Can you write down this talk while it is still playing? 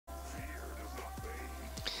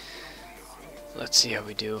Let's see how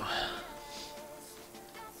we do.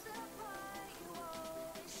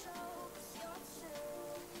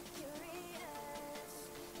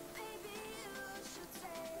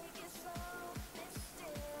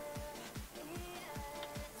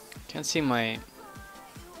 Can't see my...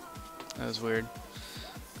 That was weird.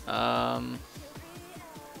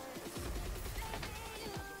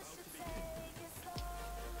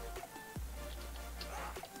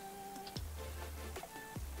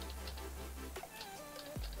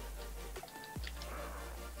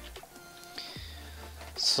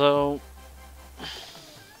 So...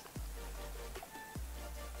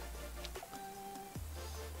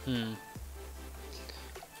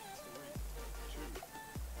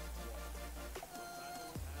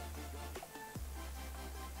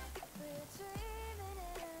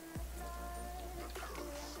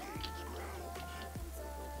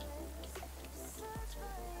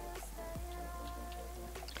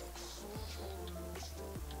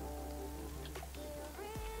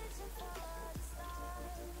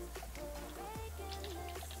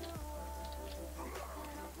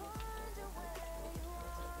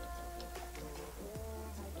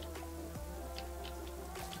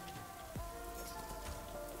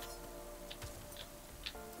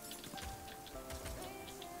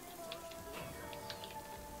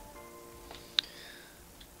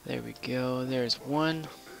 There we go, there's one.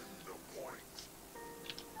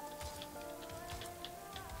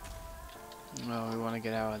 Oh, we want to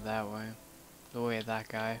get out of that way. The way of that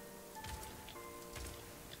guy.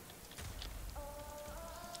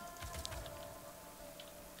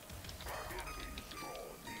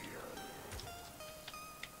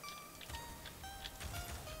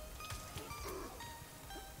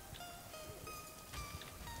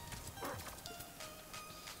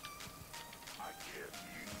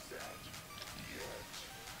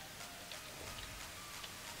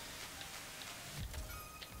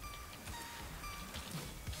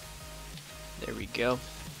 There we go.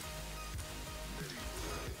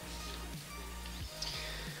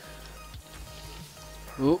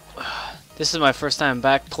 Ooh, this is my first time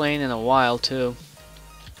back playing in a while too.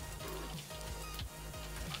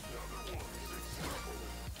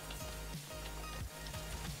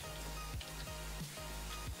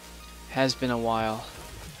 Has been a while.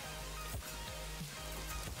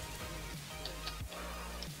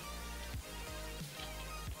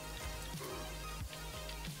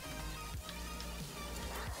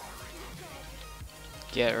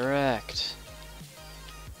 Get wrecked.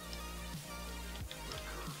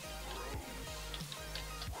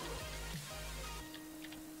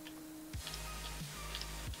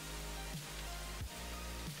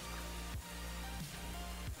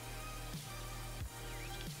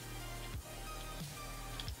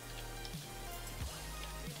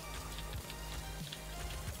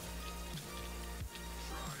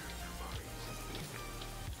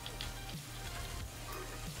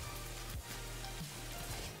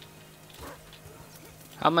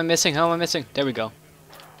 How am I missing? How am I missing? There we go.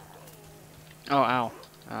 Oh, ow.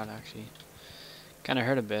 Ow, it actually kind of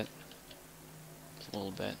hurt a bit. A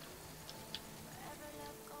little bit.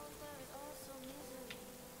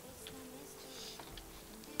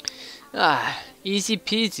 Ah, easy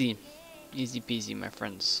peasy. Easy peasy, my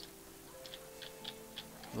friends.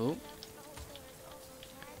 Oh.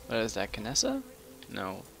 What is that, Kinessa?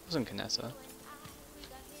 No, it wasn't Kinessa.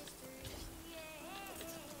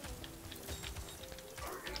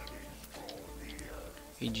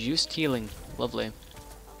 He juiced healing. Lovely.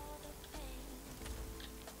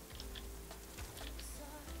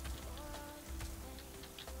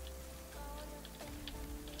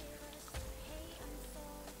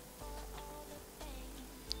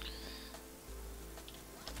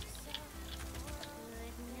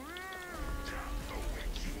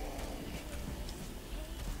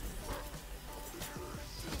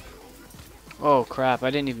 Oh crap,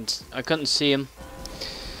 I couldn't see him.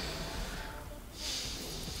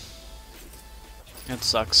 That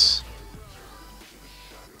sucks.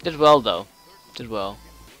 Did well though. Did well.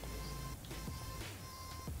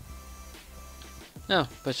 No,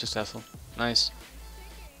 but successful. Nice.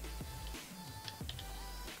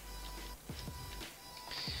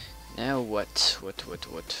 Now what?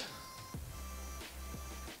 What?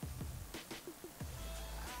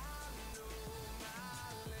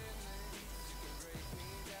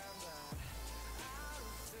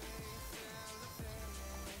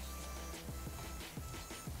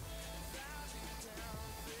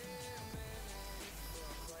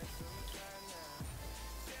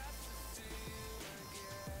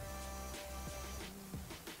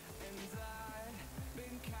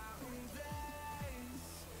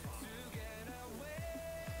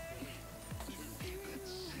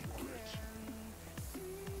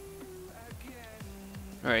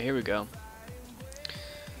 Alright, here we go.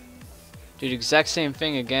 Do the exact same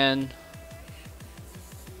thing again.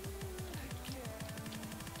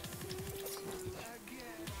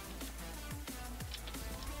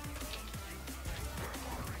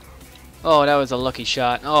 Oh, that was a lucky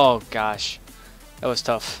shot. Oh gosh, that was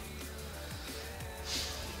tough.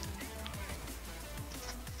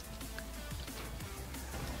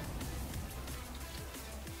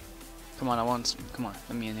 Come on, come on,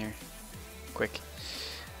 let me in here. Quick.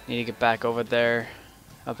 Need to get back over there.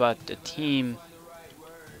 How about the team?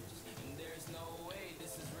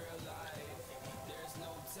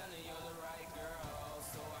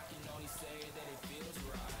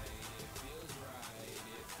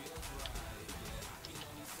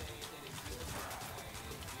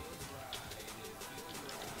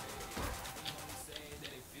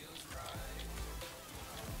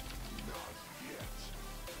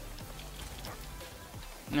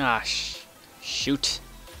 Ah, shoot.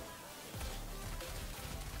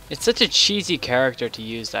 It's such a cheesy character to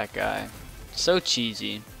use, that guy. So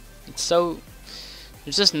cheesy. It's so...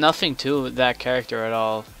 There's just nothing to that character at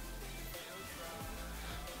all.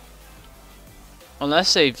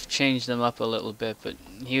 Unless they've changed them up a little bit, but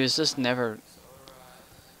he was just never...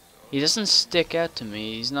 He doesn't stick out to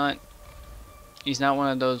me. He's not one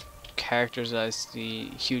of those characters that I see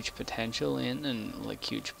huge potential in and like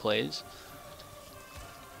huge plays.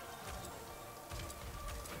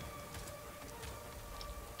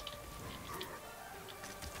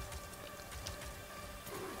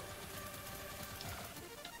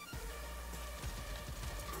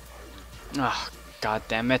 Ah, oh, god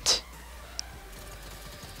damn it.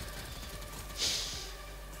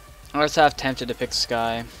 I was half tempted to pick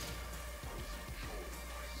Sky.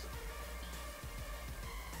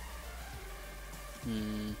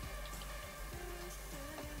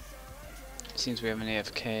 Seems we have an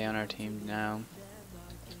AFK on our team now.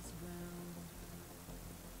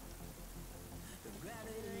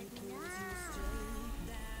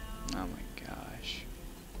 Oh my gosh.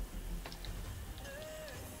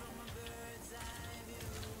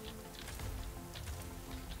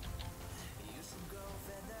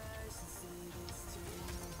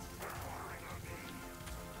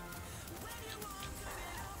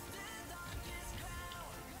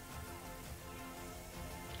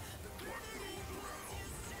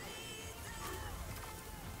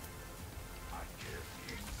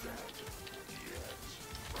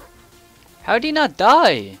 How did he not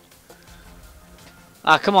die?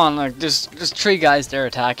 Ah, come on, like there's 3 guys there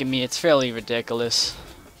attacking me. It's fairly ridiculous.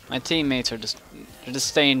 My teammates are just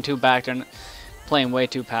staying too back. They're playing way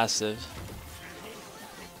too passive.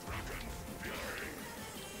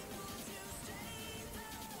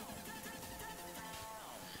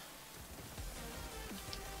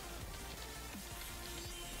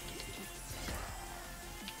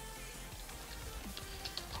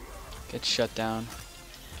 Get shut down.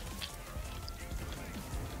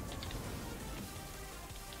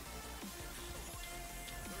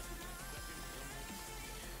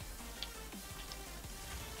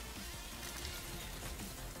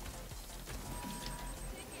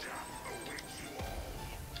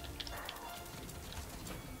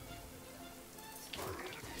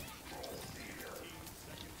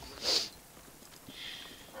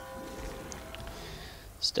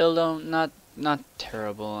 Still not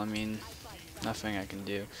terrible. I mean, nothing I can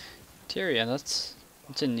do. Tyria, that's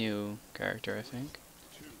a new character, I think.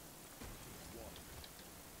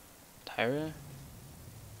 Tyra?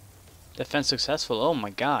 Defense successful. Oh my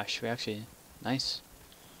gosh, we actually nice.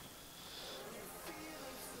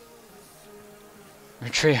 We're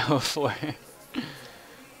trio of 4.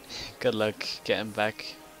 Good luck getting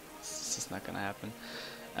back. This is not gonna happen.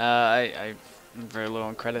 I'm very low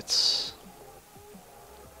on credits.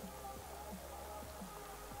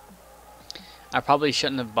 I probably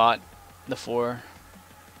shouldn't have bought the 4.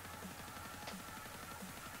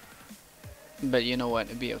 But you know what,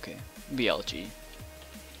 it'd be okay. BLG.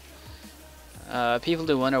 People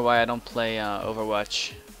do wonder why I don't play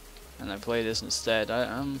Overwatch, and I play this instead.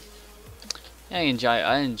 I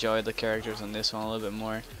enjoy the characters on this one a little bit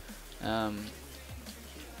more.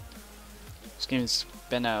 This game's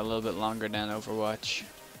been out a little bit longer than Overwatch.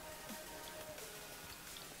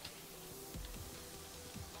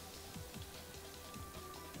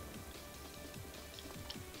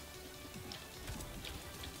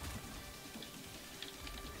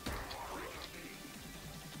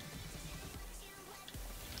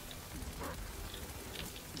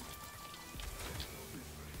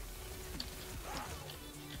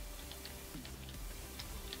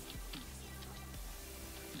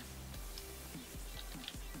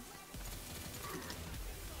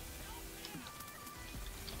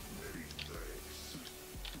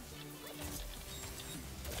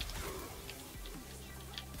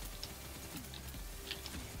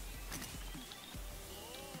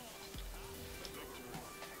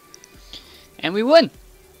 And we won!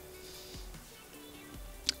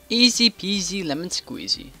 Easy peasy lemon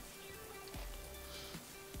squeezy.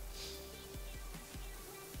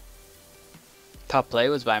 Top play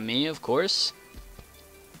was by me, of course.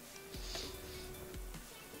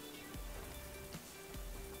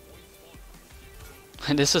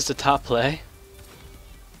 And this was the top play.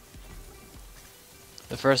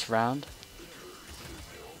 The first round.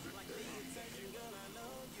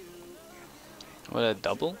 What, a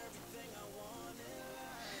double?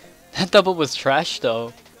 That double was trash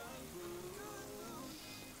though.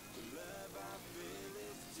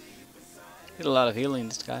 Did a lot of healing,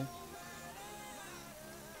 this guy.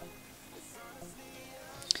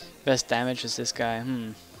 Best damage is this guy.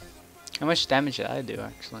 How much damage did I do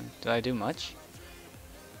actually? Did I do much?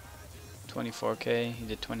 24k, he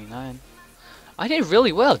did 29. I did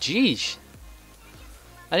really well, jeez.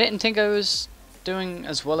 I didn't think I was doing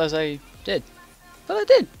as well as I did. But I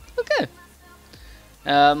did, okay.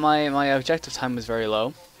 My objective time was very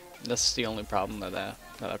low. That's the only problem that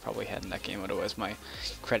I probably had in that game, otherwise my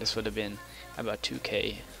credits would have been about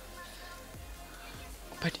 2k.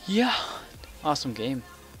 But yeah, awesome game.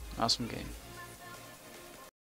 Awesome game.